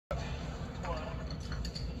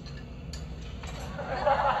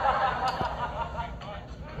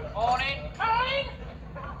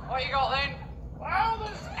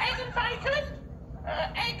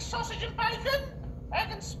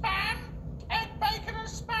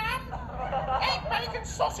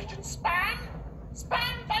sausage and spam.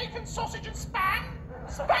 Spam, bacon, sausage and spam.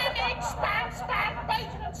 Spam, egg, spam, spam,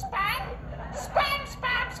 bacon and spam. Spam,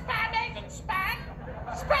 spam, spam, egg and spam.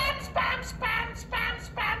 Spam, spam, spam, spam,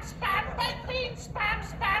 spam, spam, baked beans, spam,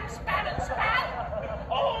 spam, spam and spam.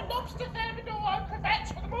 Oh, lobster thermidor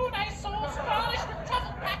crevettes with mayonnaise sauce, garnished with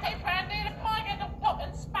truffle pate brandy and a fine end of pop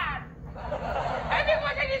and spam. Have you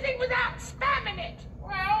got anything without spam in it?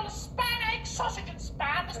 Well, spam, egg, sausage and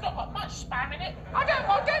spam. There's not got much spam in it. I don't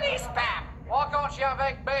want any spam. Why can't you have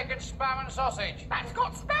egg, bacon, spam and sausage? That's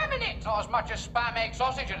got spam in it. Not as much as spam, egg,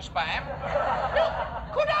 sausage and spam. Look,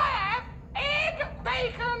 could I have egg,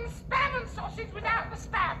 bacon, spam and sausage without the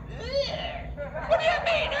spam? Ugh. What do you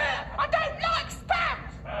mean? I don't like spam.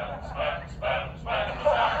 Spam, spam, spam, spam,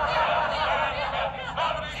 spam.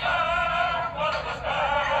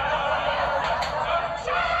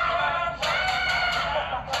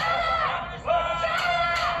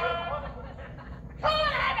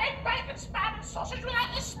 Sausage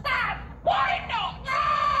without the spam. Why not?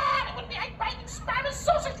 Ah, it wouldn't be egg, bacon, spam and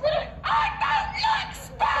sausage, would it? I don't like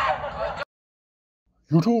spam.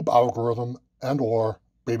 YouTube algorithm and/or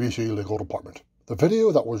BBC legal department. The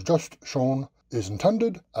video that was just shown is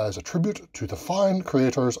intended as a tribute to the fine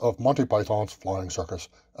creators of Monty Python's Flying Circus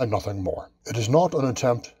and nothing more. It is not an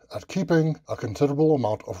attempt at keeping a considerable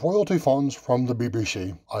amount of royalty funds from the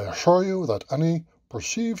BBC. I assure you that any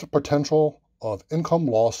perceived potential of income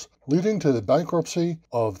loss leading to the bankruptcy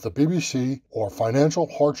of the BBC or financial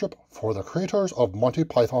hardship for the creators of Monty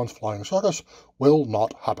Python's Flying Circus will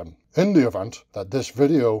not happen. In the event that this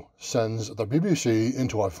video sends the BBC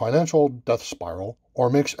into a financial death spiral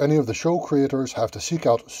or makes any of the show creators have to seek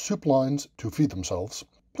out soup lines to feed themselves,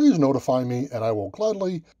 please notify me and I will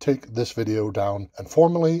gladly take this video down and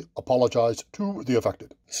formally apologize to the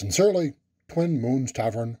affected. Sincerely, Twin Moons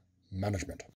Tavern Management.